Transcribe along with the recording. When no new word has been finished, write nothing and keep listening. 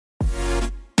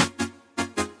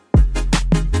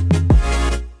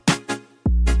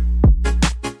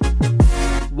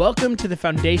Welcome to the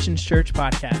Foundations Church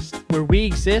podcast, where we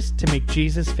exist to make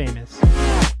Jesus famous.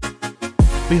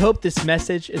 We hope this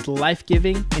message is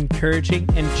life-giving, encouraging,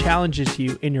 and challenges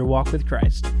you in your walk with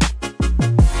Christ.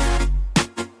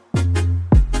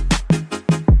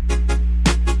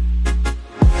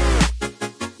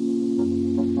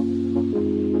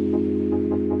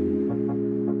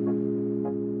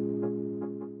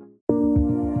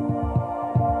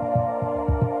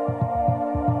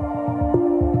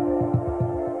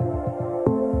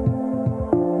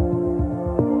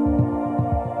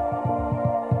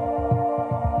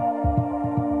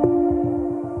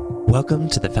 Welcome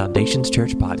to the Foundations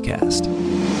Church podcast.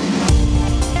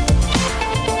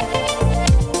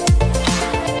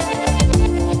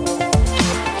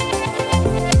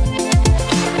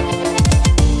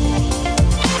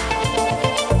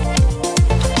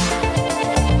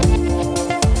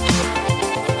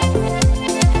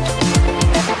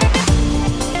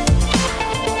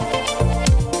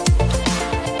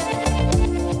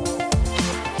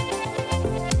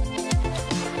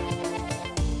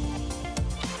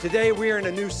 Today we are in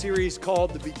a new series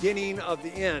called The Beginning of the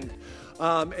End.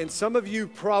 And some of you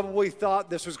probably thought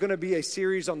this was going to be a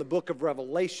series on the book of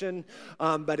Revelation,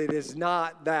 but it is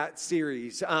not that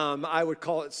series. I would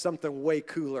call it something way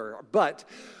cooler. But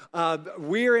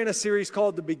we're in a series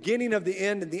called The Beginning of the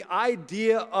End, and the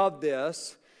idea of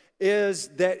this is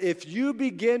that if you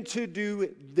begin to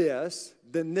do this,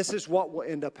 then this is what will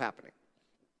end up happening.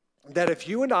 That if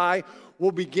you and I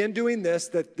will begin doing this,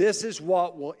 that this is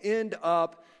what will end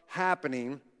up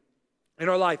happening in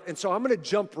our life. And so I'm going to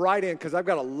jump right in because I've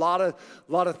got a lot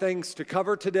of things to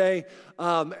cover today.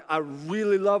 I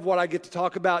really love what I get to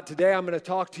talk about today. I'm going to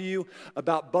talk to you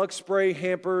about bug spray,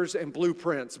 hampers, and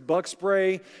blueprints. Bug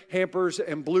spray, hampers,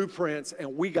 and blueprints,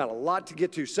 and we got a lot to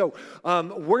get to. So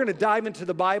we're going to dive into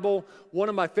the Bible. One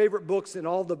of my favorite books in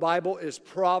all of the Bible is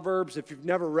Proverbs. If you've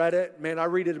never read it, man, I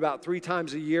read it about 3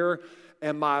 times a year.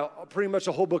 And pretty much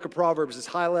the whole book of Proverbs is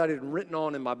highlighted and written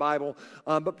on in my Bible.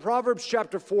 But Proverbs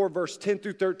chapter 4, verse 10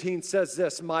 through 13 says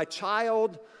this: "My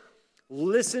child,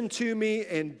 listen to me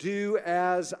and do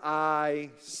as I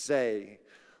say."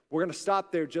 We're going to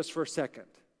stop there just for a second,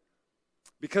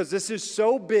 because this is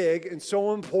so big and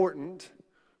so important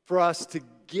for us to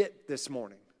get this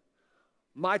morning.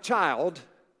 My child,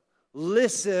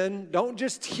 listen, don't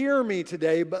just hear me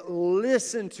today, but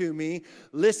listen to me.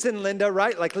 Listen, Linda,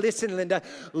 right? Like, listen, Linda.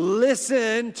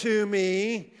 Listen to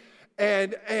me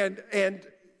and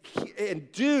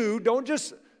do, don't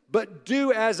just, but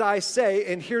do as I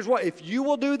say. And here's what: if you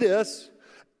will do this,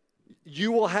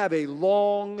 you will have a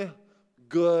long,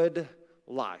 good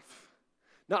life.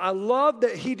 Now, I love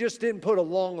that he just didn't put a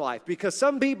long life, because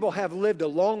some people have lived a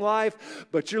long life,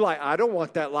 but you're like, I don't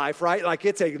want that life, right? Like,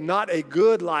 it's not a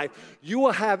good life. You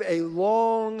will have a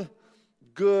long,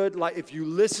 good life. If you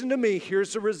listen to me,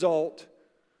 here's the result.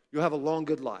 You'll have a long,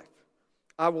 good life.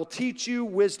 I will teach you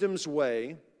wisdom's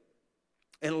way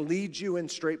and lead you in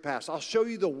straight paths. I'll show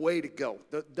you the way to go,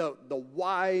 the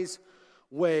wise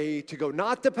way to go.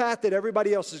 Not the path that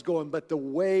everybody else is going, but the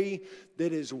way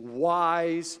that is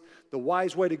wise, the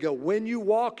wise way to go. When you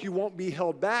walk, you won't be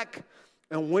held back.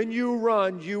 And when you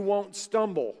run, you won't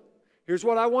stumble. Here's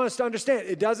what I want us to understand.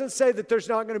 It doesn't say that there's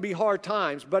not going to be hard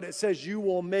times, but it says you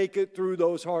will make it through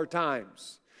those hard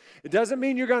times. It doesn't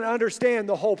mean you're going to understand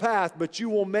the whole path, but you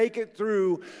will make it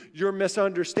through your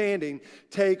misunderstanding.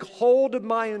 Take hold of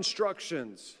my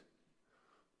instructions.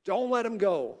 Don't let them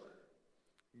go.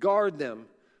 Guard them,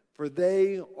 for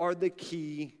they are the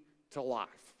key to life.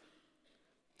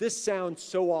 This sounds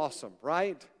so awesome,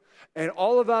 right? And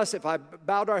all of us, if I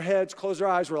bowed our heads, closed our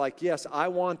eyes, we're like, yes, I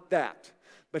want that.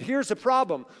 But here's the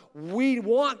problem. We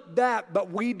want that,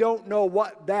 but we don't know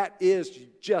what that is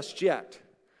just yet,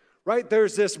 right?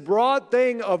 There's this broad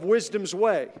thing of wisdom's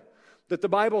way that the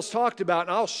Bible's talked about.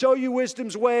 And I'll show you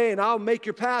wisdom's way, and I'll make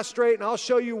your path straight, and I'll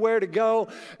show you where to go.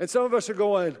 And some of us are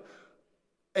going,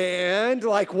 and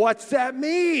like, what's that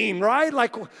mean, right?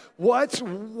 Like, what's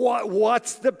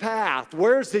the path?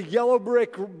 Where's the yellow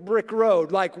brick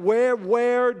road? Like,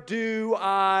 where do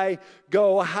I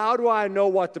go? How do I know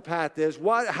what the path is?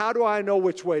 How do I know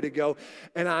which way to go?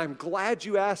 And I'm glad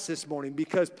you asked this morning,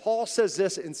 because Paul says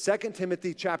this in 2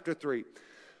 Timothy chapter 3,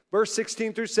 verse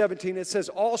 16 through 17. It says,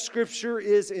 "All Scripture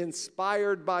is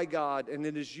inspired by God, and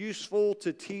it is useful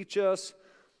to teach us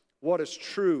what is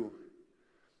true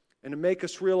and to make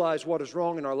us realize what is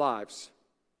wrong in our lives.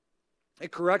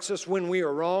 It corrects us when we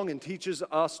are wrong and teaches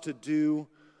us to do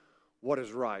what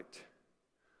is right.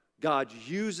 God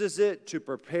uses it to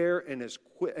prepare and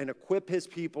equip His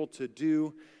people to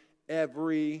do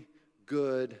every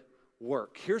good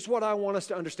work. Here's what I want us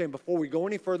to understand before we go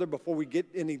any further, before we get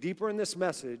any deeper in this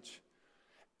message.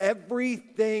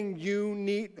 Everything you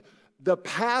need, the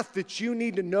path that you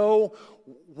need to know,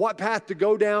 what path to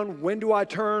go down, when do I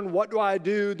turn, what do I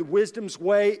do, the wisdom's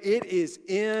way, it is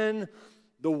in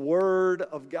the Word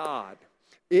of God.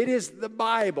 It is the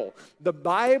Bible. The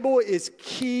Bible is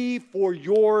key for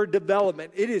your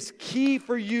development. It is key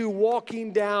for you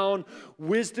walking down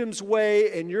wisdom's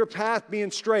way and your path being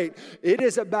straight. It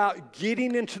is about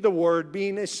getting into the Word,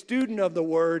 being a student of the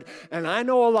Word. And I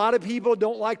know a lot of people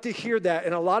don't like to hear that.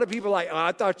 And a lot of people are like, oh,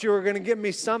 I thought you were going to give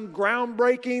me some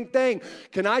groundbreaking thing.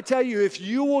 Can I tell you, if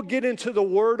you will get into the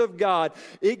Word of God,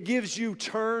 it gives you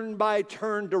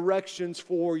turn-by-turn directions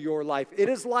for your life. It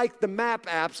is like the map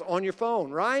apps on your phone,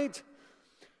 right?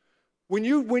 When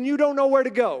you don't know where to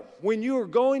go, when you are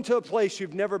going to a place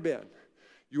you've never been,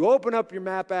 you open up your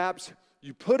map apps,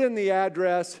 you put in the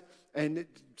address, and it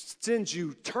sends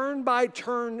you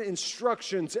turn-by-turn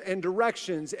instructions and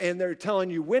directions, and they're telling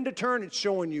you when to turn, it's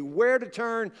showing you where to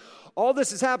turn. All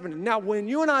this is happening. Now, when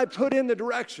you and I put in the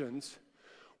directions,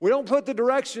 we don't put the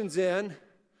directions in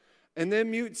and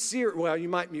then mute Siri. Well, you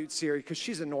might mute Siri because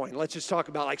she's annoying. Let's just talk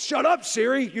about, like, shut up,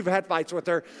 Siri. You've had fights with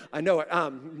her. I know it.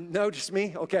 No, just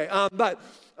me? Okay. But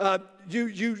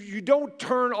you don't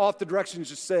turn off the directions,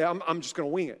 just say, I'm just going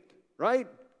to wing it, right?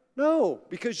 No,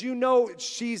 because you know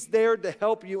she's there to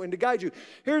help you and to guide you.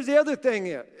 Here's the other thing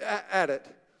at it.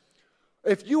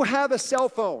 If you have a cell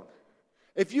phone,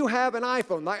 if you have an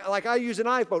iPhone, like I use an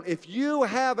iPhone, if you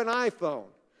have an iPhone,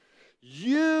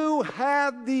 you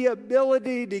have the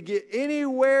ability to get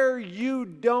anywhere you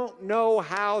don't know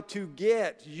how to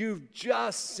get. You've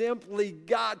just simply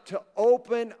got to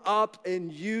open up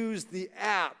and use the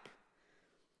app.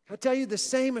 I tell you, the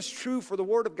same is true for the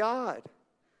Word of God.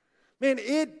 Man,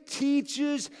 it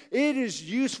is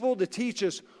useful to teach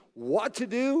us what to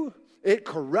do. It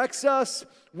corrects us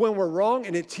when we're wrong,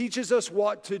 and it teaches us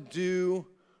what to do.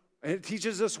 And it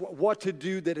teaches us what to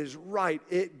do that is right.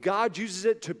 God uses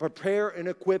it to prepare and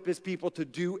equip His people to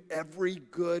do every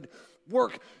good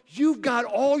work. You've got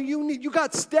all you need. You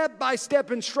got step-by-step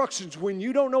instructions when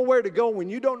you don't know where to go, when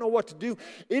you don't know what to do.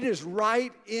 It is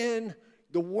right in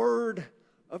the Word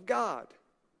of God.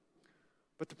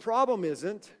 But the problem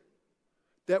isn't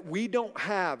that we don't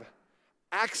have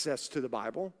access to the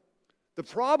Bible. The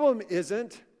problem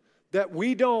isn't that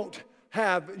we don't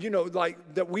have,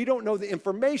 that we don't know the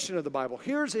information of the Bible.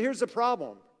 Here's the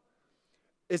problem,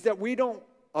 is that we don't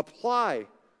apply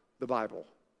the Bible,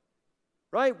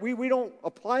 right? We don't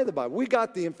apply the Bible. We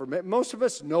got the information. Most of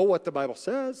us know what the Bible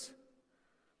says.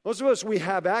 Most of us, we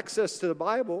have access to the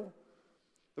Bible.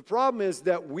 The problem is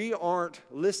that we aren't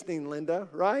listening, Linda,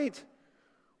 right?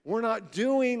 We're not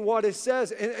doing what it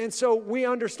says. And so we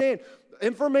understand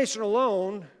information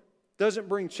alone doesn't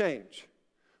bring change.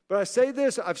 But I say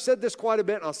this, I've said this quite a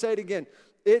bit, and I'll say it again.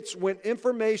 It's when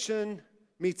information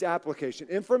meets application.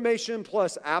 Information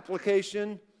plus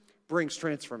application brings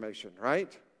transformation,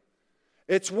 right?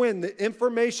 It's when the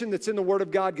information that's in the Word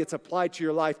of God gets applied to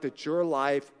your life that your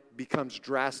life becomes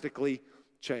drastically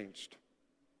changed.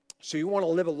 So you want to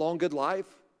live a long, good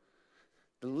life?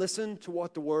 Then listen to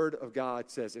what the Word of God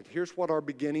says. And here's what our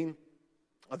beginning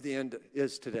of the end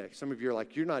is today. Some of you are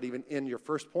like, you're not even in your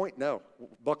first point. No,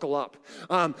 buckle up.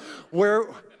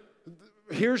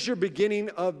 Here's your beginning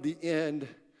of the end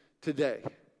today,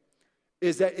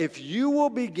 is that if you will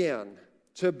begin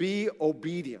to be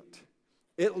obedient,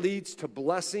 it leads to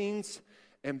blessings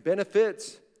and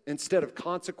benefits instead of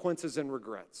consequences and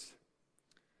regrets.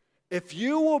 If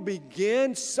you will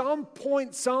begin some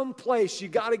point, some place, you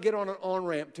got to get on an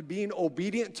on-ramp to being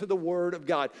obedient to the Word of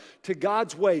God, to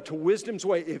God's way, to wisdom's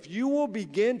way. If you will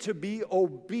begin to be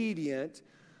obedient,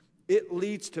 it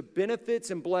leads to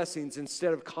benefits and blessings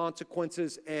instead of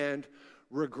consequences and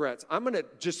regrets. I'm going to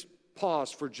just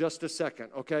pause for just a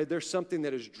second, okay? There's something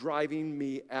that is driving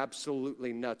me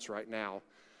absolutely nuts right now.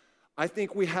 I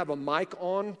think we have a mic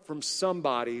on from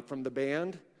somebody from the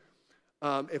band.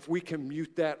 If we can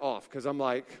mute that off, because I'm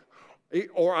like,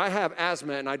 or I have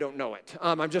asthma and I don't know it.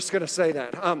 I'm just going to say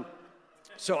that.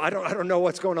 So I don't know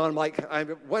what's going on. I'm like,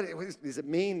 what is it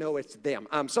me? No, it's them.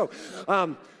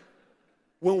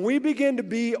 When we begin to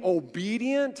be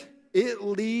obedient, it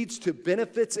leads to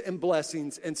benefits and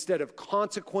blessings instead of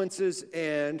consequences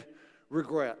and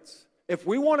regrets. If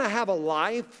we want to have a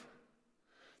life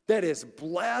that is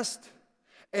blessed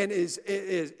and is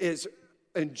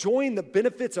enjoying the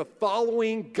benefits of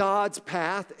following God's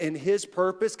path and His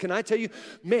purpose, can I tell you,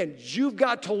 man, you've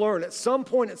got to learn at some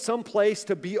point, at some place,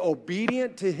 to be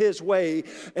obedient to His way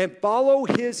and follow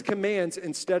His commands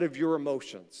instead of your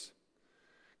emotions.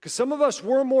 Because some of us,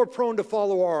 we're more prone to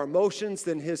follow our emotions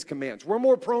than his commands. We're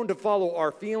more prone to follow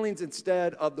our feelings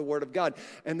instead of the word of God.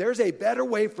 And there's a better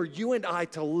way for you and I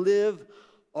to live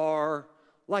our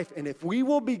life. And if we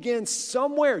will begin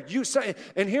somewhere, you say,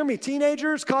 and hear me,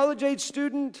 teenagers, college-age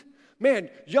student,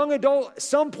 man, young adult,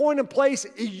 some point in place,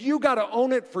 you got to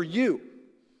own it for you.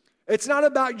 It's not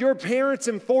about your parents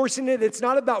enforcing it. It's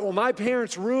not about, well, my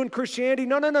parents ruined Christianity.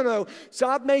 No.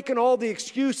 Stop making all the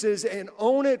excuses and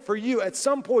own it for you. At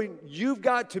some point, you've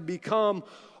got to become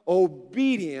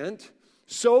obedient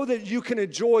so that you can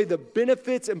enjoy the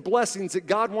benefits and blessings that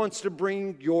God wants to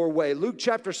bring your way. Luke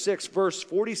chapter 6, verse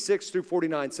 46 through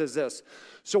 49 says this.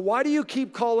 So why do you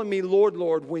keep calling me Lord,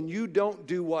 Lord, when you don't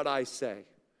do what I say?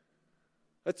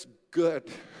 That's good.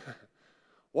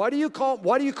 Why do you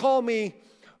call me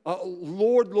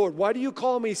Lord, Lord? Why do you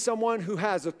call me someone who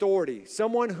has authority,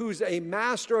 someone who's a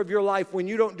master of your life when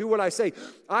you don't do what I say?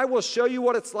 I will show you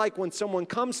what it's like when someone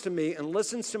comes to me and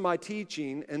listens to my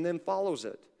teaching and then follows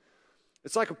it.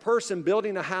 It's like a person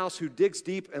building a house who digs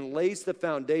deep and lays the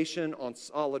foundation on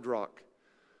solid rock.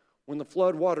 When the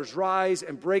flood waters rise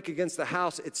and break against the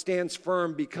house, it stands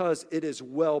firm because it is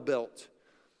well built.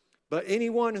 But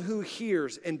anyone who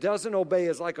hears and doesn't obey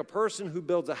is like a person who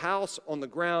builds a house on the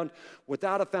ground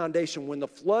without a foundation. When the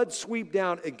floods sweep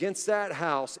down against that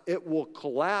house, it will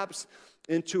collapse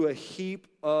into a heap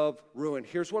of ruin.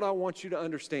 Here's what I want you to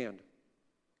understand.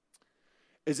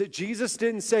 Is that Jesus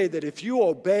didn't say that if you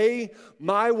obey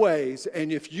my ways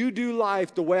and if you do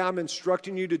life the way I'm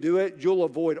instructing you to do it, you'll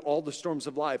avoid all the storms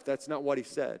of life. That's not what he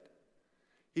said.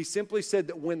 He simply said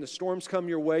that when the storms come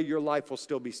your way, your life will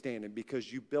still be standing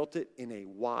because you built it in a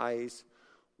wise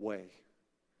way.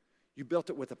 You built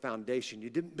it with a foundation. You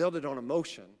didn't build it on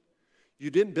emotion. You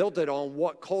didn't build it on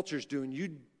what culture's doing.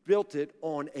 You built it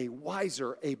on a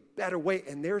wiser, a better way.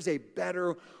 And there's a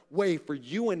better way for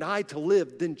you and I to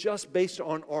live than just based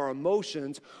on our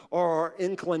emotions or our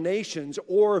inclinations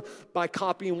or by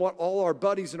copying what all our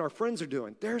buddies and our friends are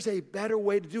doing. There's a better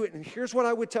way to do it. And here's what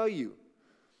I would tell you.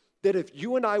 That if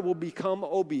you and I will become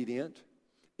obedient,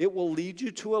 it will lead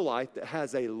you to a life that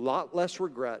has a lot less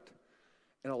regret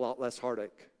and a lot less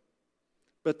heartache.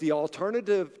 But the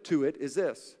alternative to it is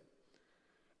this,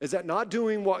 is that not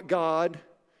doing what God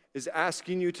is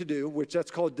asking you to do, which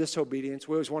that's called disobedience.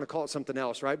 We always want to call it something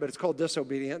else, right? But it's called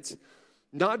disobedience.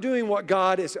 Not doing what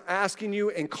God is asking you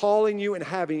and calling you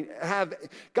and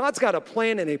God's got a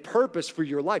plan and a purpose for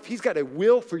your life. He's got a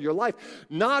will for your life.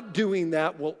 Not doing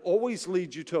that will always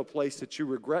lead you to a place that you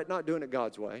regret not doing it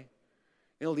God's way.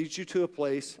 It'll lead you to a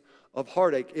place of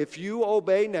heartache. If you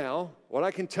obey now, what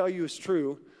I can tell you is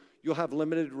true, you'll have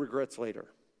limited regrets later.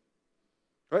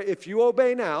 Right? If you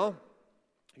obey now,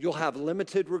 you'll have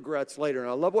limited regrets later. And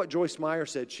I love what Joyce Meyer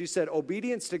said. She said,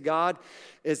 obedience to God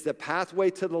is the pathway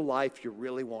to the life you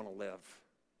really want to live.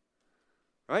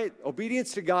 Right?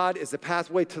 Obedience to God is the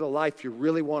pathway to the life you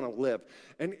really want to live.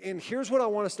 And here's what I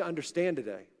want us to understand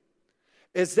today.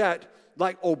 Is that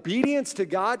like obedience to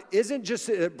God isn't just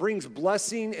that it brings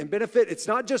blessing and benefit. It's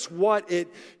not just what it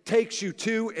takes you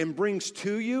to and brings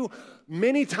to you.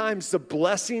 Many times the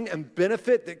blessing and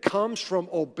benefit that comes from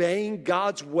obeying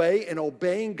God's way and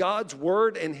obeying God's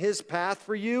word and his path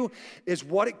for you is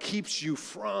what it keeps you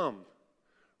from,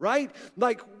 right?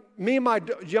 Like me and my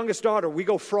youngest daughter, we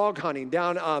go frog hunting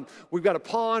down. We've got a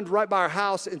pond right by our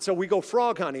house, and so we go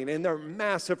frog hunting, and they're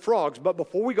massive frogs. But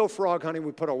before we go frog hunting,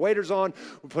 we put our waders on,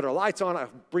 we put our lights on. I'll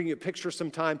bring you a picture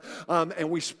sometime, and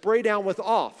we spray down with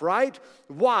off, right?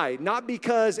 Why? Not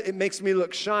because it makes me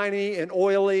look shiny and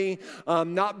oily,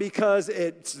 not because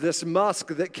it's this musk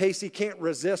that Casey can't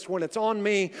resist when it's on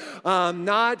me,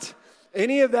 not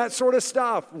any of that sort of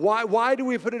stuff. Why do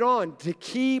we put it on? To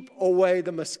keep away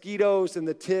the mosquitoes and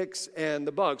the ticks and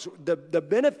the bugs. The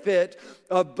benefit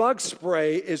of bug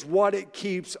spray is what it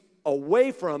keeps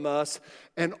away from us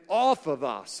and off of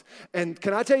us. And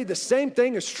can I tell you, the same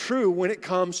thing is true when it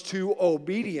comes to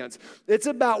obedience. It's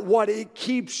about what it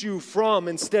keeps you from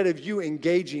instead of you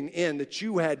engaging in, that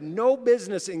you had no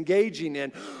business engaging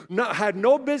in, had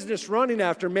no business running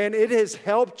after. Man, it has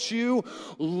helped you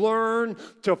learn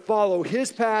to follow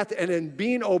his path, and in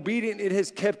being obedient, it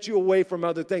has kept you away from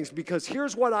other things. Because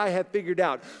here's what I have figured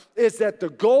out, is that the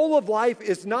goal of life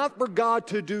is not for God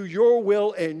to do your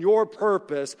will and your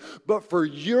purpose, but for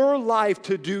your life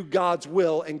to do God's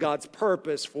will and God's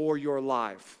purpose for your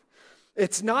life.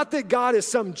 It's not that God is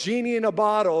some genie in a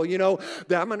bottle,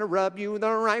 that I'm going to rub you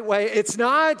the right way. It's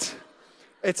not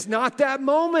that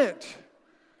moment.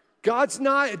 God's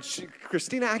not,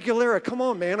 Christina Aguilera, come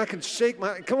on, man, I can shake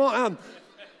come on.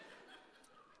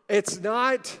 It's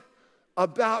not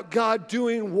about God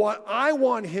doing what I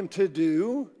want him to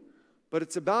do, but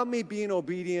it's about me being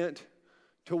obedient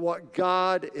to what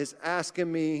God is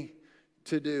asking me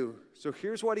to do. So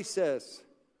here's what he says.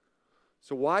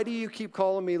 So why do you keep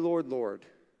calling me Lord, Lord,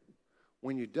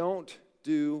 when you don't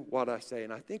do what I say?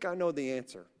 And I think I know the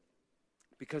answer,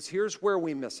 because here's where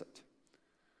we miss it.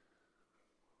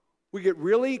 We get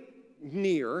really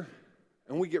near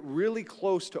and we get really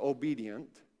close to obedient,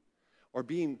 or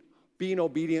being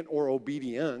obedient or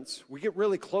obedience. We get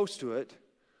really close to it,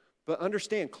 but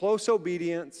understand, close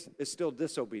obedience is still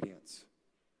disobedience.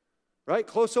 Right?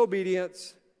 Close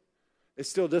obedience is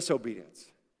still disobedience.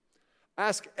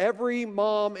 Ask every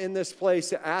mom in this place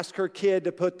to ask her kid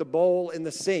to put the bowl in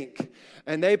the sink,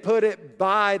 and they put it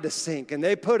by the sink, and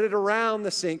they put it around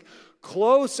the sink.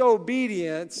 Close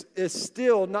obedience is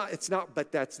still not,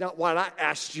 but that's not what I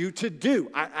asked you to do.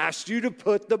 I asked you to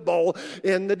put the bowl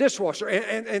in the dishwasher.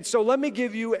 And so let me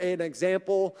give you an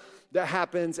example that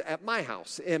happens at my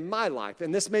house, in my life.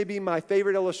 And this may be my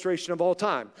favorite illustration of all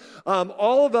time.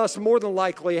 All of us more than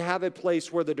likely have a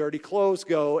place where the dirty clothes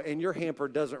go, and your hamper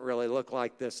doesn't really look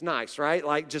like this nice, right?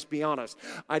 Like, just be honest.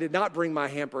 I did not bring my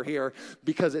hamper here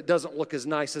because it doesn't look as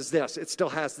nice as this. It still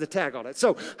has the tag on it.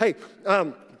 So, hey,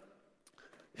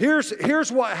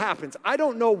 Here's what happens. I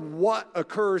don't know what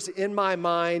occurs in my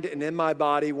mind and in my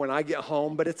body when I get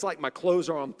home, but it's like my clothes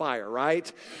are on fire,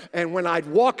 right? And when I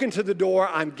walk into the door,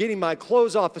 I'm getting my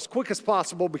clothes off as quick as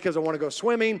possible because I want to go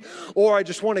swimming, or I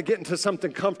just want to get into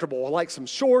something comfortable, like some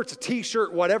shorts, a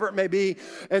t-shirt, whatever it may be.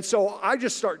 And so I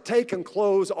just start taking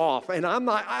clothes off, and I'm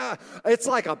not, it's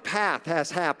like a path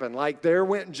has happened. Like, there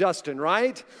went Justin,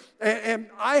 right? And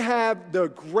I have the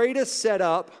greatest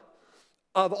setup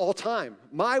of all time.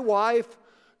 My wife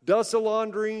does the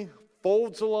laundry,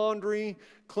 folds the laundry,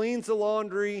 cleans the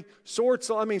laundry, sorts.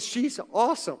 I mean, she's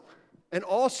awesome. And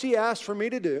all she asks for me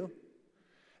to do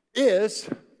is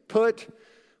put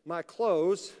my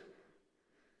clothes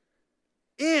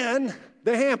in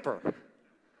the hamper.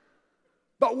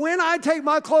 But when I take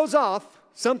my clothes off,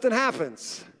 something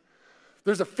happens.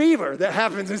 There's a fever that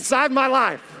happens inside my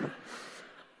life.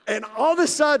 And all of a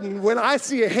sudden, when I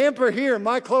see a hamper here and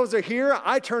my clothes are here,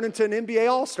 I turn into an NBA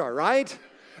All-Star, right?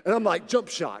 And I'm like, jump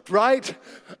shot, right?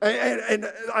 And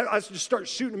I just start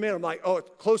shooting them in. I'm like, oh,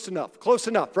 close enough,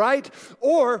 right?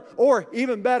 Or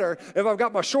even better, if I've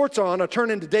got my shorts on, I turn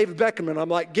into David Beckham and I'm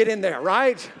like, get in there,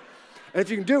 right? And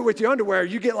if you can do it with your underwear,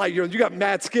 you get like, you got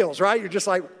mad skills, right? You're just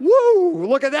like, woo,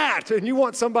 look at that. And you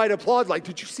want somebody to applaud, like,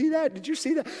 did you see that? Did you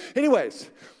see that? Anyways,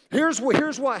 here's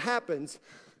what happens.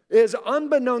 Is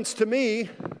unbeknownst to me,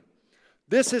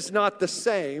 this is not the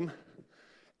same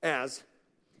as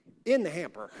in the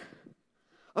hamper.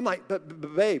 I'm like,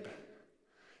 but babe,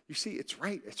 you see, it's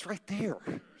right there.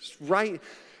 It's right.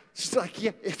 She's like,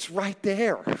 yeah, it's right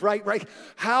there, right.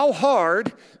 How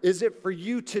hard is it for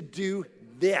you to do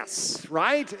this,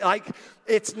 right? Like,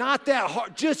 it's not that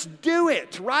hard. Just do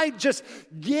it, right? Just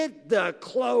get the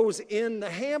clothes in the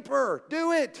hamper.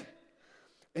 Do it.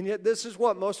 And yet this is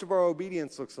what most of our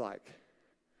obedience looks like.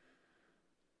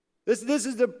 This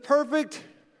is the perfect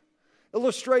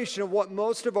illustration of what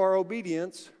most of our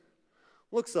obedience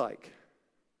looks like.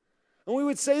 And we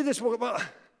would say this, well,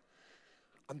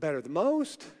 I'm better than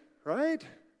most, right?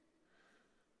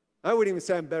 I wouldn't even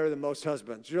say I'm better than most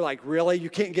husbands. You're like, really? You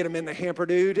can't get them in the hamper,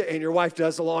 dude? And your wife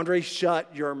does the laundry?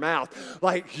 Shut your mouth.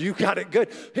 Like, you got it good.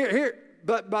 Here.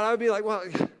 But I would be like, well,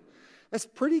 that's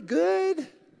pretty good.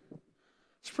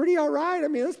 It's pretty all right. I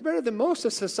mean, it's better than most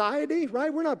of society,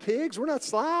 right? We're not pigs. We're not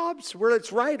slobs.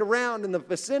 It's right around in the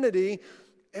vicinity.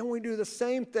 And we do the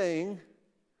same thing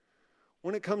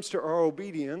when it comes to our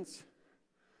obedience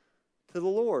to the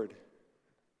Lord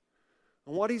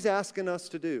and what he's asking us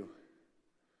to do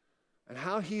and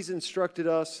how he's instructed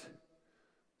us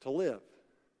to live.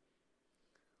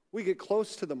 We get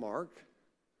close to the mark,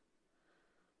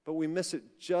 but we miss it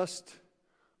just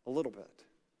a little bit.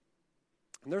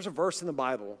 And there's a verse in the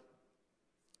Bible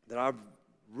that I've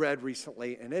read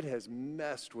recently, and it has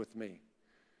messed with me.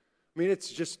 I mean,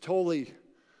 it's just totally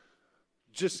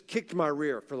just kicked my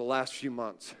rear for the last few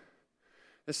months.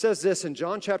 It says this in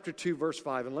John chapter 2, verse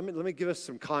 5, and let me give us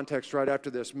some context right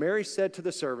after this. Mary said to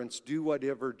the servants, do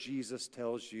whatever Jesus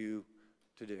tells you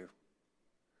to do.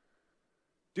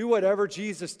 Do whatever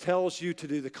Jesus tells you to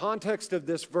do. The context of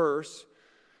this verse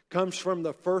comes from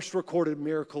the first recorded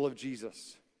miracle of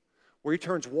Jesus, where he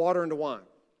turns water into wine.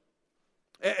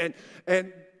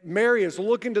 And Mary is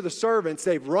looking to the servants.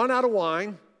 They've run out of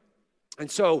wine. And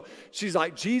so she's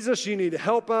like, Jesus, you need to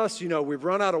help us. You know, we've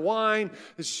run out of wine.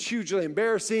 This is hugely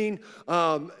embarrassing.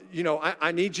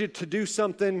 I need you to do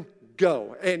something.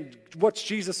 Go. And what's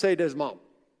Jesus say to his mom?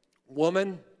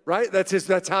 Woman, right?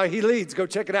 That's how he leads. Go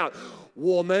check it out.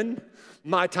 woman,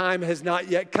 my time has not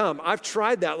yet come. I've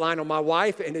tried that line on my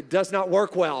wife, and it does not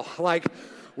work well. Like,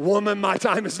 woman, my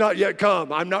time has not yet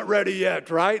come. I'm not ready yet,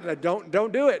 right? Don't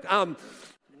do it.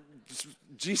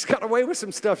 Jesus got away with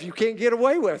some stuff you can't get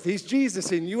away with. He's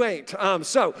Jesus, and you ain't.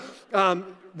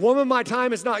 Woman, my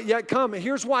time has not yet come. And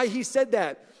here's why he said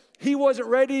that. He wasn't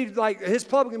ready, like his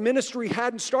public ministry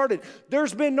hadn't started.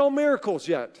 There's been no miracles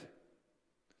yet.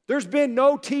 There's been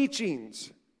no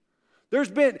teachings.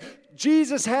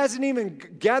 Jesus hasn't even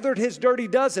gathered his dirty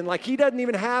dozen. Like, he doesn't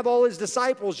even have all his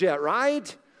disciples yet,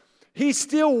 right? He's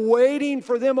still waiting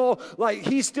for them all. Like,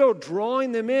 he's still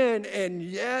drawing them in, and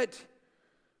yet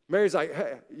Mary's like,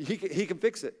 hey, he can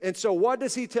fix it. And so what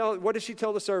does she tell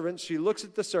the servants? She looks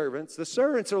at the servants. The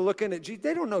servants are looking at Jesus.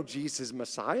 They don't know Jesus is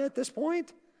Messiah at this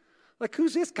point. Like,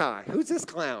 who's this guy? Who's this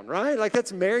clown, right? Like,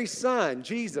 that's Mary's son,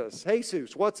 Jesus.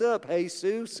 Jesus, what's up,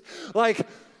 Jesus? Like,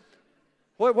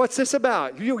 what's this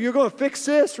about? You're going to fix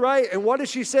this, right? And what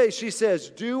does she say? She says,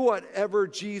 do whatever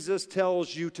Jesus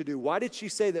tells you to do. Why did she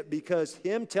say that? Because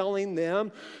him telling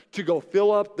them to go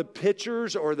fill up the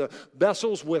pitchers or the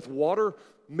vessels with water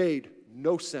made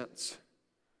no sense.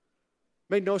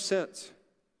 Made no sense.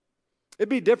 It'd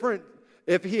be different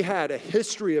if he had a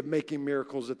history of making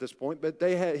miracles at this point, but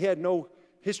he had no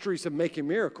histories of making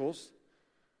miracles.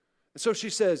 And so she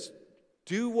says,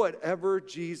 do whatever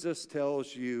Jesus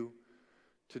tells you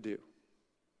to do.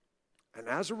 And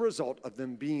as a result of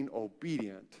them being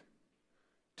obedient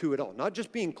to it all, not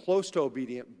just being close to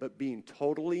obedient, but being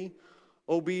totally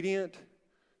obedient,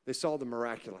 they saw the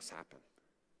miraculous happen.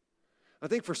 I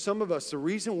think for some of us, the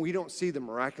reason we don't see the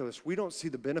miraculous, we don't see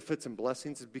the benefits and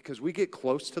blessings is because we get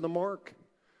close to the mark,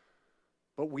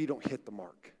 but we don't hit the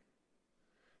mark.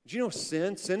 Do you know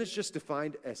sin? Sin is just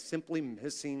defined as simply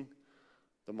missing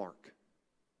the mark.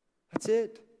 That's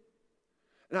it.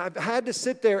 And I've had to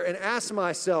sit there and ask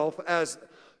myself as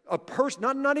a person,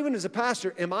 not even as a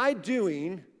pastor, am I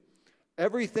doing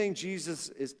everything Jesus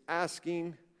is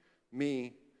asking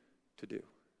me to do?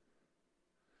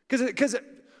 Because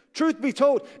truth be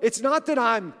told, it's not that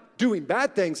I'm doing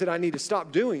bad things that I need to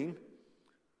stop doing.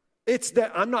 It's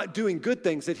that I'm not doing good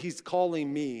things that he's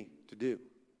calling me to do.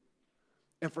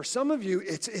 And for some of you,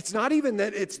 it's not even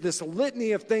that it's this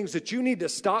litany of things that you need to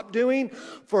stop doing.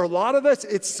 For a lot of us,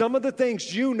 it's some of the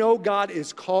things you know God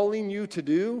is calling you to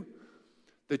do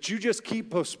that you just keep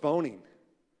postponing.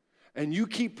 And you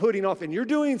keep putting off, and you're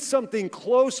doing something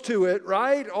close to it,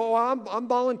 right? Oh, I'm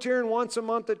volunteering once a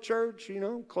month at church,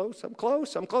 I'm close.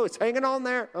 It's hanging on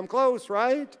there. I'm close,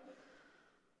 right?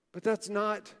 But that's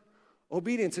not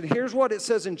obedience. And here's what it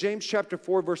says in James chapter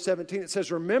 4, verse 17. It says,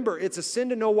 remember, it's a sin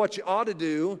to know what you ought to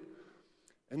do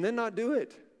and then not do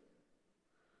it.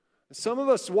 And some of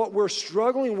us, what we're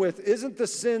struggling with isn't the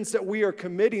sins that we are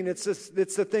committing. It's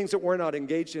the things that we're not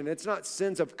engaged in. It's not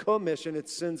sins of commission.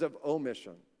 It's sins of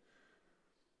omission.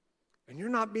 And you're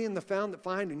not being the found that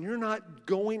find, and you're not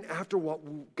going after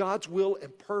what God's will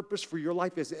and purpose for your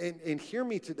life is. And hear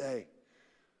me today.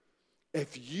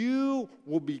 If you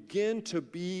will begin to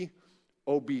be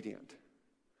obedient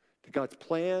to God's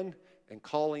plan and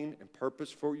calling and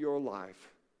purpose for your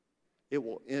life, it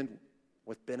will end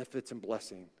with benefits and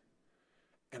blessing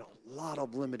and a lot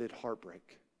of limited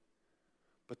heartbreak.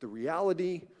 But the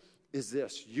reality is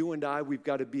this: you and I, we've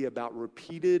got to be about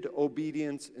repeated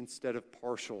obedience instead of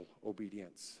partial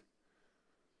obedience.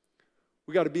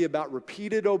 We've got to be about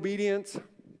repeated obedience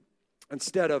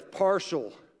instead of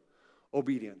partial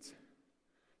obedience.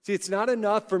 See, it's not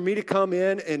enough for me to come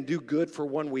in and do good for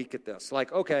 1 week at this.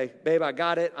 Like, okay, babe, I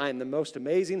got it. I am the most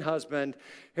amazing husband.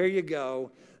 Here you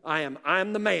go.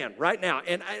 I'm the man right now.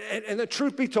 And the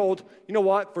truth be told, you know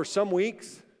what? For some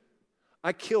weeks,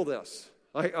 I kill this.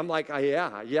 I'm like, yeah,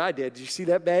 I did. Did you see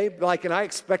that, babe? Like, and I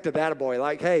expected that, boy.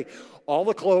 Like, hey, all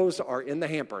the clothes are in the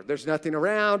hamper. There's nothing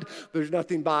around. There's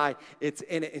nothing by. It's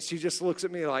in it. And she just looks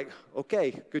at me like,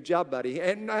 okay, good job, buddy.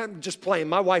 And I'm just playing.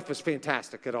 My wife was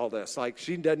fantastic at all this. Like,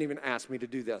 she doesn't even ask me to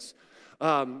do this.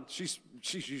 She's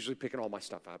usually picking all my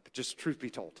stuff up, just truth be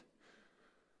told.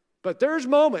 But there's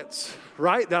moments,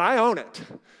 right, that I own it.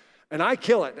 And I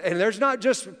kill it. And there's not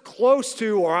just close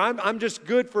to, or I'm just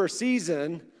good for a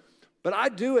season. But I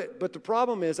do it. But the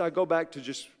problem is I go back to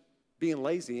just being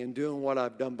lazy and doing what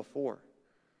I've done before.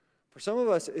 For some of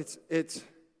us, it's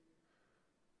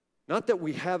not that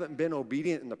we haven't been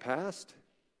obedient in the past.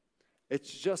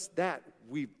 It's just that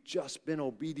we've just been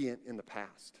obedient in the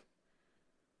past.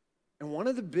 And one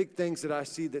of the big things that I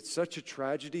see that's such a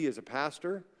tragedy as a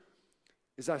pastor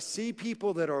is I see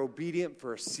people that are obedient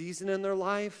for a season in their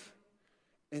life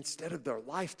instead of their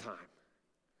lifetime.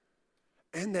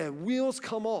 And the wheels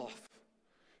come off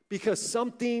because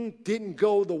something didn't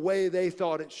go the way they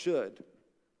thought it should.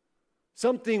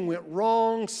 Something went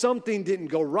wrong, something didn't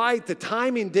go right, the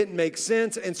timing didn't make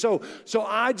sense. And so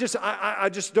I just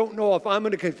don't know if I'm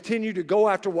going to continue to go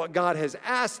after what God has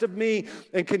asked of me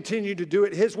and continue to do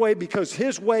it His way, because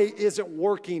His way isn't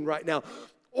working right now.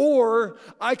 Or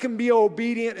I can be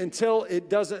obedient until it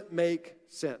doesn't make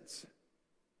sense.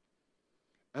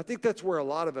 I think that's where a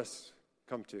lot of us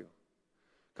come to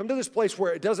this place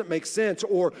where it doesn't make sense,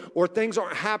 or things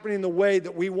aren't happening the way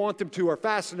that we want them to, or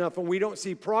fast enough, and we don't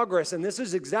see progress. And this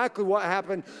is exactly what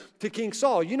happened to King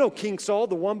Saul. You know King Saul,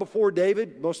 the one before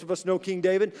David. Most of us know King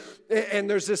David. And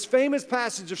there's this famous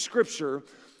passage of Scripture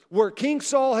where King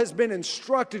Saul has been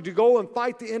instructed to go and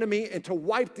fight the enemy and to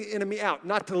wipe the enemy out,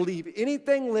 not to leave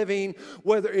anything living,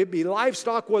 whether it be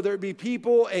livestock, whether it be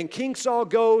people. And King Saul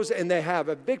goes and they have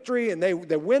a victory and they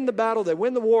win the battle, they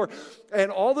win the war.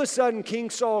 And all of a sudden, King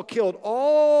Saul killed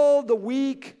all the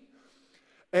weak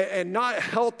and not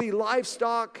healthy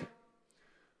livestock,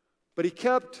 but he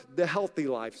kept the healthy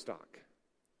livestock.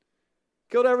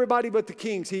 Killed everybody but the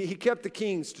kings. He kept the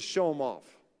kings to show them off.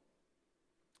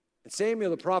 And Samuel,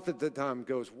 the prophet at that time,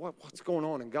 goes, what's going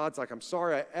on? And God's like, I'm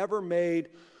sorry I ever made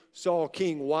Saul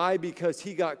king. Why? Because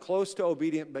he got close to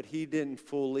obedient, but he didn't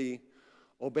fully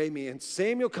obey me. And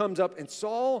Samuel comes up, and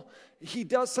Saul, he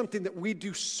does something that we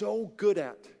do so good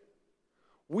at.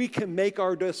 We can make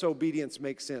our disobedience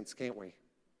make sense, can't we?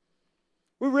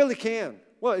 We really can.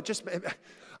 Well,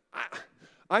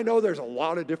 I know there's a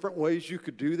lot of different ways you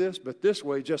could do this, but this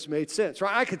way just made sense,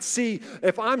 right? I could see,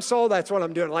 if I'm Saul, that's what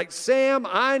I'm doing. Like, Sam,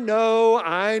 I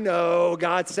know,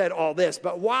 God said all this,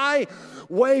 but why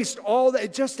waste all that?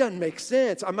 It just doesn't make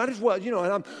sense. I might as well, and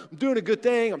I'm doing a good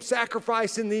thing. I'm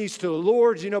sacrificing these to the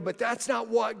Lord, but that's not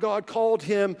what God called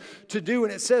him to do.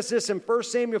 And it says this in 1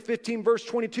 Samuel 15, verse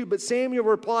 22, but Samuel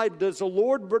replied, does the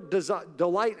Lord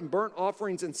delight in burnt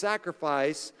offerings and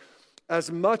sacrifice as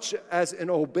much as in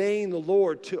obeying the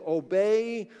Lord? To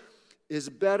obey is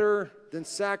better than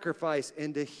sacrifice,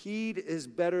 and to heed is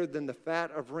better than the fat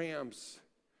of rams.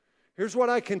 Here's what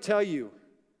I can tell you,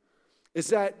 is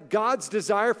that God's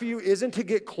desire for you isn't to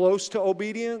get close to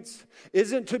obedience,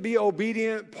 isn't to be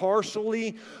obedient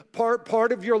partially,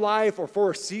 part of your life or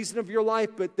for a season of your life,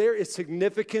 but there is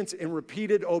significance in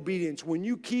repeated obedience. When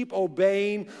you keep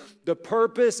obeying the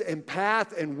purpose and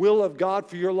path and will of God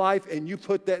for your life, and you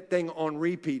put that thing on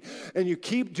repeat, and you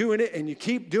keep doing it, and you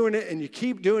keep doing it, and you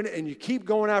keep doing it, and you keep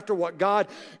going after what God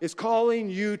is calling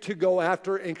you to go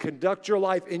after and conduct your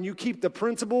life, and you keep the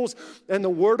principles and the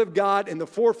Word of God in the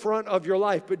forefront of your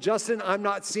life. But Justin, I'm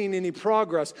not seeing any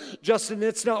progress. Justin,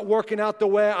 it's not working out the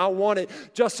way I want it.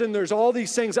 Justin, there's all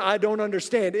these things I don't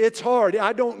understand. It's hard.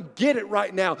 I don't get it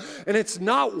right now. And it's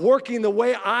not working the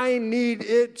way I need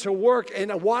it to work.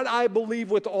 And what I believe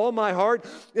with all my heart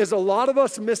is a lot of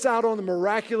us miss out on the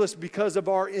miraculous because of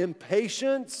our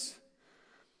impatience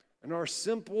and our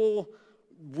simple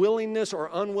willingness or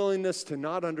unwillingness to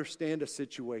not understand a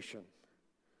situation.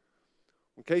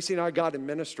 When Casey and I got in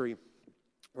ministry,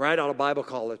 right out of Bible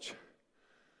college,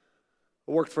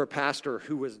 I worked for a pastor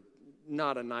who was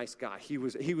not a nice guy. He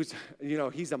was,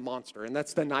 he's a monster, and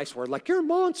that's the nice word. Like, you're a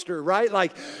monster, right?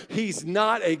 Like, he's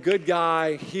not a good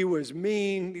guy. He was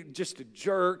mean, just a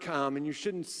jerk, and you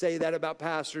shouldn't say that about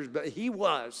pastors, but he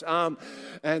was.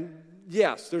 And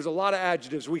yes, there's a lot of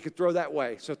adjectives we could throw that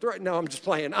way. So no, I'm just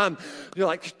playing. You're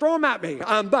like, throw them at me.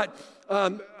 But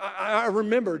I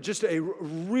remember just a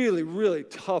really, really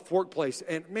tough workplace.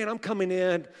 And man, I'm coming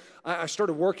in. I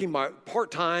started working my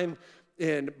part-time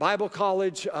in Bible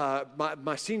college,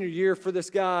 my senior year for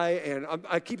this guy, and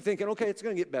I keep thinking, okay, it's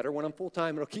going to get better. When I'm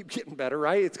full-time, it'll keep getting better,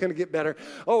 right? It's going to get better.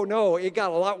 Oh, no, it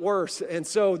got a lot worse. And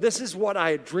so this is what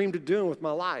I had dreamed of doing with my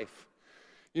life.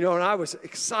 And I was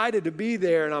excited to be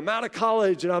there, and I'm out of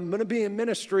college, and I'm going to be in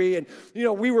ministry, and,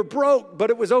 we were broke,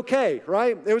 but it was okay,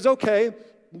 right? It was okay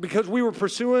because we were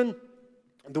pursuing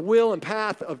the will and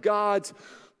path of God's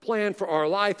plan for our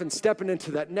life and stepping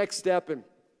into that next step. And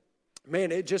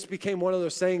man, it just became one of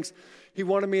those things. He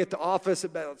wanted me at the office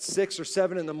about 6 or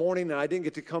 7 in the morning, and I didn't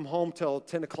get to come home till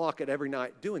 10 o'clock at every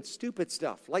night doing stupid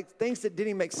stuff, like things that didn't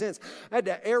even make sense. I had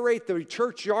to aerate the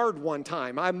church yard one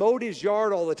time. I mowed his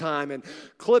yard all the time and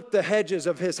clipped the hedges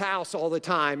of his house all the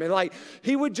time. And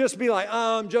he would just be like,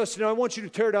 Justin, I want you to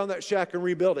tear down that shack and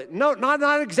rebuild it. No,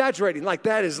 not exaggerating. Like,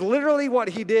 that is literally what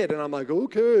he did. And I'm like,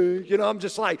 okay. I'm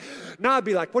just like, now I'd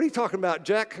be like, what are you talking about,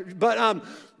 Jack? But,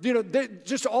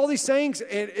 just all these things,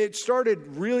 and it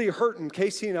started really hurting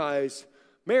Casey and I's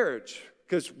marriage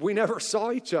because we never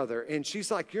saw each other. And she's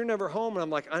like, you're never home. And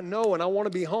I'm like, I know, and I want to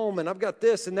be home, and I've got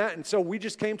this and that. And so we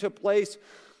just came to a place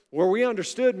where we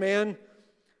understood, man,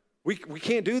 we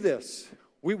can't do this.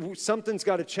 Something's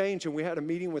got to change. And we had a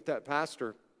meeting with that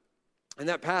pastor. And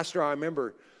that pastor, I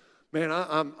remember, man,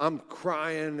 I'm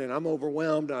crying and I'm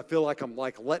overwhelmed. And I feel like I'm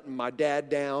like letting my dad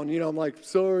down. You know, I'm like,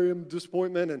 sorry, I'm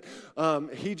disappointment.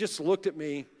 And he just looked at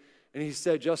me and he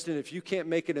said, Justin, if you can't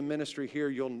make it in ministry here,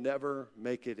 you'll never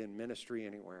make it in ministry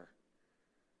anywhere.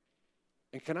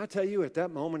 And can I tell you, at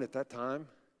that moment, at that time,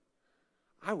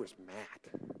 I was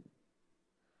mad.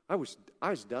 I was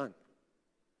done.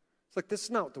 It's like, this is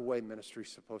not the way ministry is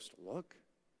supposed to look.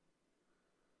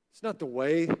 It's not the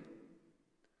way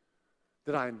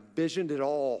that I envisioned it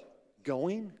all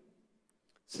going.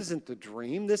 This isn't the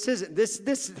dream.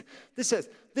 The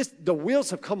wheels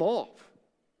have come off.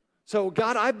 So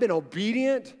God, I've been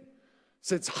obedient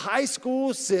since high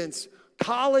school, since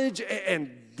college,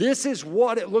 and this is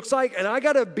what it looks like. And I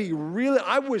got to be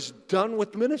I was done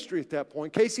with ministry at that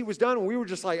point. Casey was done, and we were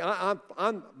just like,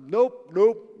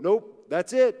 nope.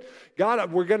 That's it.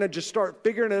 God, we're going to just start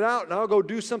figuring it out, and I'll go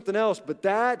do something else. But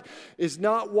that is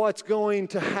not what's going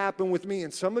to happen with me.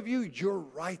 And some of you, you're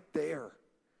right there.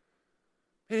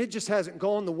 And it just hasn't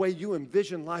gone the way you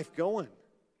envision life going.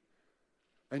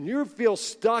 And you feel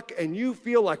stuck, and you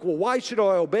feel like, well, why should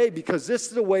I obey? Because this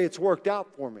is the way it's worked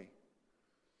out for me.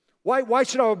 Why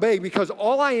should I obey? Because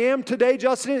all I am today,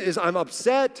 Justin, is I'm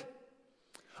upset,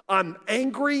 I'm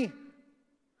angry,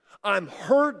 I'm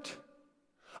hurt,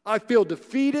 I feel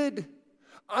defeated,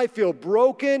 I feel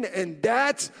broken, and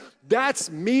that's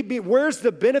me being, where's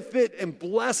the benefit and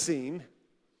blessing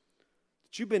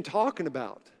that you've been talking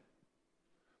about?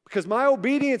 Because my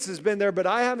obedience has been there, but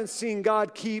I haven't seen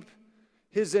God keep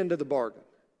his end of the bargain.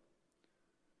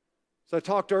 So I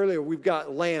talked earlier, we've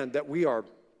got land that we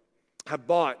have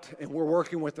bought, and we're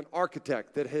working with an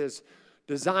architect that has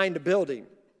designed a building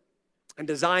and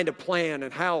designed a plan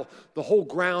and how the whole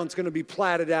ground's going to be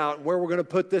platted out and where we're going to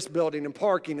put this building and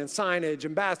parking and signage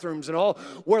and bathrooms and all,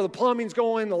 where the plumbing's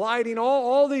going, the lighting,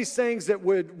 all these things that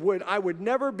I would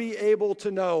never be able to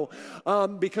know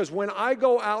because when I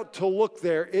go out to look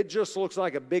there, it just looks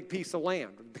like a big piece of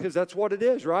land because that's what it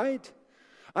is, right?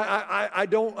 I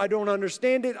don't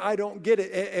understand it. I don't get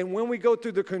it. And when we go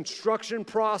through the construction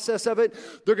process of it,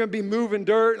 they're going to be moving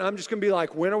dirt, and I'm just going to be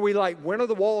like, when are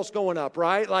the walls going up,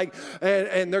 right?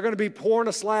 And they're going to be pouring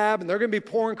a slab, and they're going to be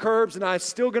pouring curbs, and I'm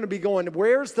still going to be going,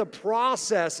 where's the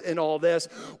process in all this?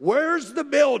 Where's the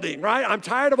building, right? I'm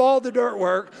tired of all the dirt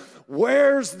work.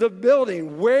 Where's the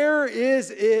building? Where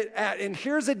is it at? And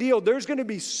here's the deal. There's going to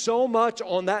be so much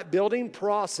on that building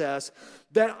process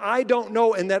that I don't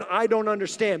know and that I don't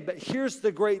understand. But here's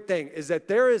the great thing, is that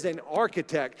there is an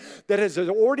architect that has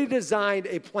already designed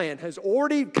a plan, has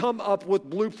already come up with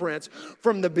blueprints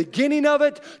from the beginning of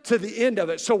it to the end of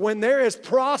it. So when there is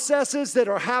processes that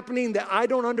are happening that I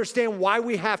don't understand why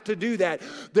we have to do that,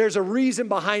 there's a reason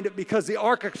behind it because the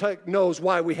architect knows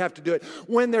why we have to do it.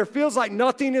 When there feels like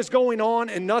nothing is going on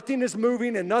and nothing is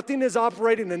moving and nothing is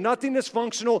operating and nothing is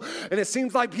functional and it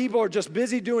seems like people are just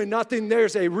busy doing nothing,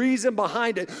 there's a reason behind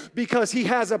it because he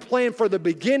has a plan for the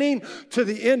beginning to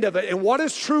the end of it. And what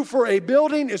is true for a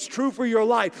building is true for your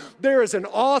life. There is an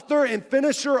author and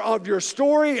finisher of your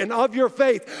story and of your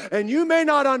faith. And you may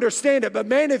not understand it, but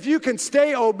man, if you can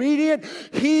stay obedient,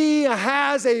 he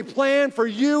has a plan for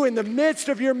you in the midst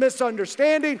of your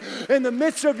misunderstanding, in the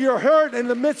midst of your hurt, in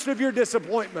the midst of your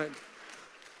disappointment.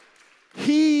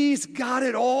 He's got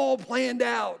it all planned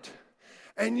out.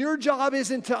 And your job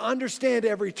isn't to understand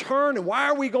every turn and why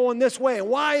are we going this way and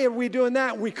why are we doing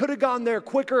that? We could have gone there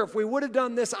quicker if we would have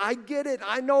done this. I get it.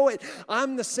 I know it.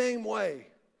 I'm the same way.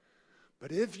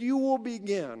 But if you will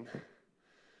begin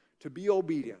to be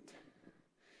obedient,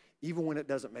 even when it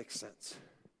doesn't make sense,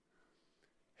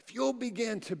 if you'll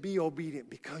begin to be obedient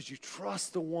because you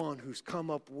trust the one who's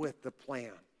come up with the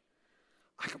plan,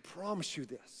 I can promise you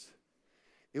this.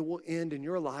 It will end in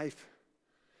your life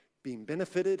being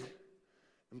benefited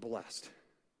and blessed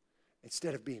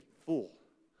instead of being full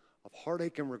of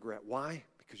heartache and regret. Why?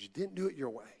 Because you didn't do it your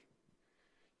way.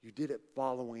 You did it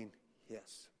following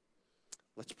his.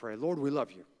 Let's pray. Lord, we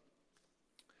love you.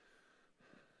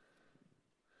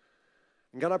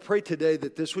 And God, I pray today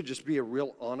that this would just be a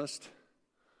real honest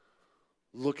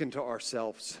look into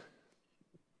ourselves.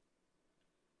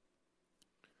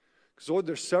 Because, Lord,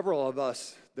 there's several of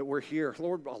us that we're here.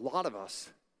 Lord, a lot of us.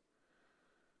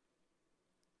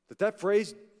 That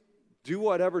phrase, do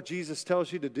whatever Jesus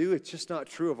tells you to do, it's just not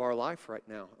true of our life right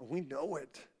now. And we know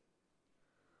it.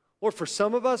 Lord, for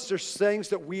some of us, there's things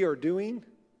that we are doing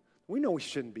we know we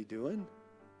shouldn't be doing.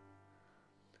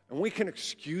 And we can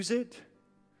excuse it.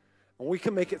 And we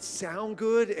can make it sound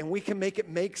good, and we can make it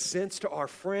make sense to our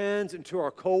friends and to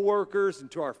our coworkers and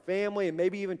to our family and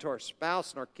maybe even to our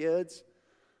spouse and our kids.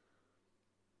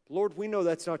 Lord, we know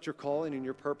that's not your calling and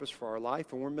your purpose for our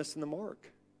life, and we're missing the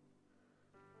mark.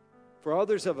 For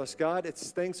others of us, God,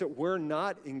 it's things that we're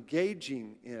not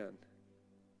engaging in.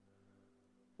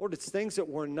 Lord, it's things that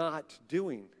we're not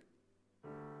doing.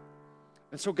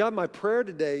 And so, God, my prayer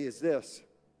today is this.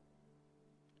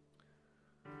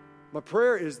 My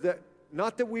prayer is that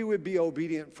not that we would be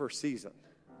obedient for a season,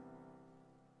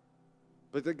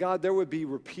 but that, God, there would be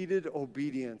repeated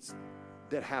obedience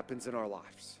that happens in our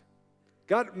lives.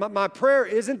 God, my prayer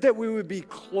isn't that we would be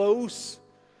close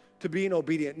to being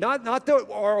obedient. Not that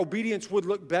our obedience would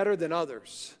look better than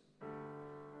others,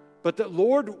 but that,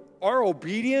 Lord, our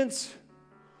obedience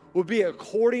would be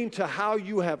according to how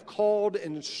you have called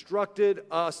and instructed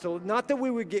us to. Not that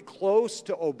we would get close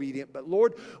to obedient, but,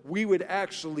 Lord, we would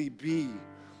actually be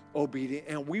obedient,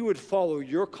 and we would follow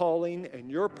your calling and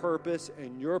your purpose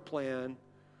and your plan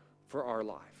for our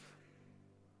life.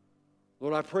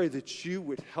 Lord, I pray that you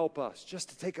would help us just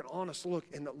to take an honest look,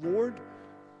 and that, Lord,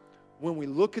 when we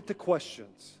look at the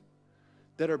questions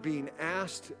that are being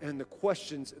asked and the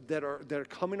questions that are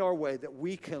coming our way, that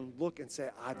we can look and say,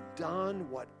 I've done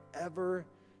whatever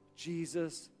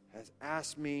Jesus has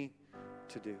asked me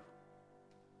to do.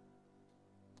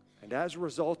 And as a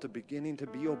result of beginning to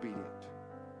be obedient,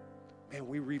 man,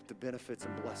 we reap the benefits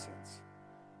and blessings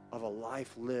of a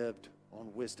life lived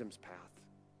on wisdom's path.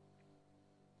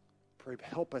 Pray,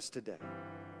 help us today.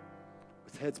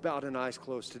 With heads bowed and eyes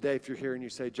closed. Today, if you're here and you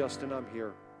say, Justin, I'm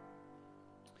here.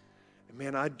 And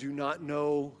man, I do not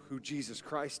know who Jesus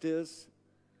Christ is.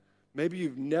 Maybe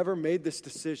you've never made this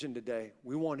decision today.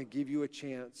 We want to give you a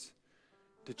chance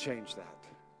to change that.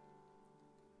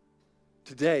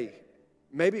 Today,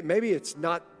 maybe it's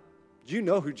not, you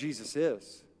know who Jesus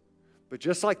is. But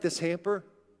just like this hamper,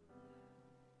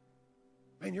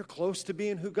 man, you're close to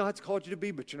being who God's called you to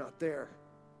be, but you're not there.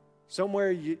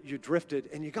 Somewhere you drifted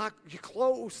and you're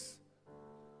close.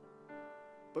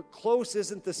 But close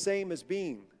isn't the same as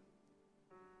being.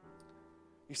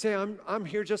 You say, I'm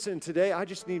here, Justin, and today I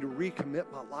just need to recommit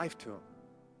my life to Him.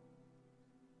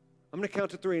 I'm going to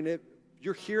count to 3, and if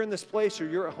you're here in this place or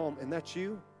you're at home and that's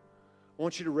you, I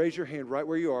want you to raise your hand right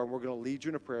where you are, and we're going to lead you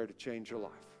in a prayer to change your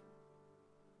life.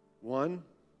 1,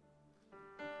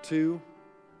 2,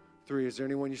 3. Is there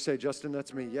anyone you say, Justin,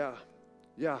 that's me? Yeah.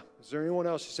 Is there anyone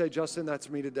else you say, Justin,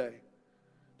 that's me today?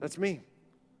 That's me.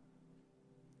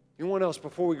 Anyone else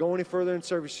before we go any further in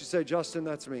service, you say, Justin,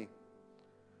 that's me.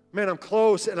 Man, I'm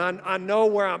close and I know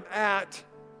where I'm at.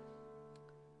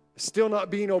 Still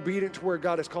not being obedient to where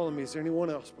God is calling me. Is there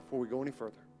anyone else before we go any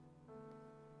further?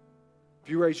 If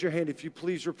you raise your hand, if you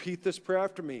please repeat this prayer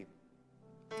after me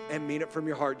and mean it from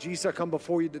your heart. Jesus, I come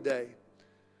before you today,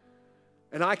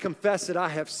 and I confess that I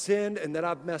have sinned and that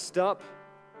I've messed up,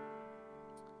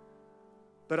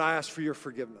 but I ask for your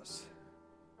forgiveness.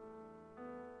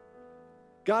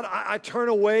 God, I turn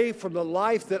away from the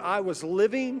life that I was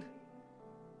living,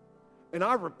 and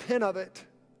I repent of it,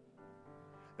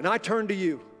 and I turn to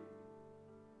you,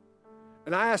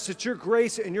 and I ask that your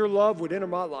grace and your love would enter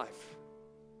my life.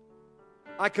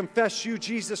 I confess you,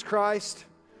 Jesus Christ,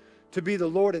 to be the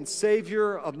Lord and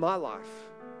Savior of my life.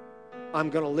 I'm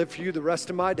going to live for you the rest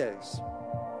of my days.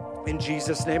 In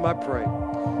Jesus' name I pray.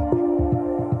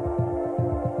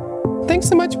 Thanks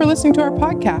so much for listening to our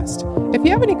podcast. If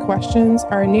you have any questions,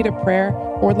 are in need of prayer,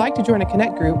 or would like to join a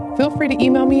Connect group, feel free to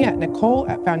email me at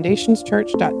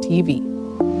nicole@foundationschurch.tv.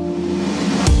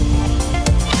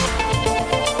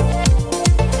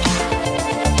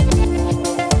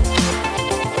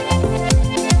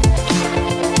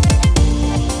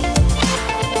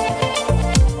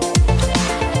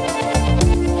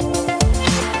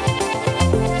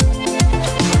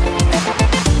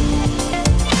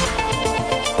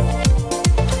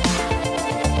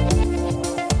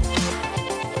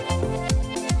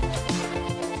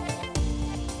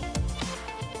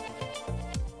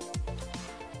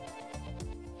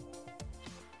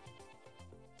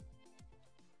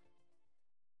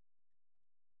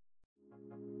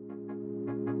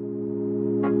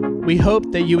 We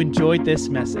hope that you enjoyed this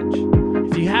message.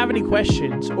 If you have any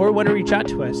questions or want to reach out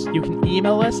to us, you can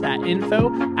email us at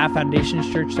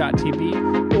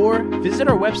info@foundationschurch.tv or visit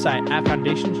our website at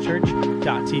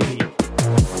foundationschurch.tv.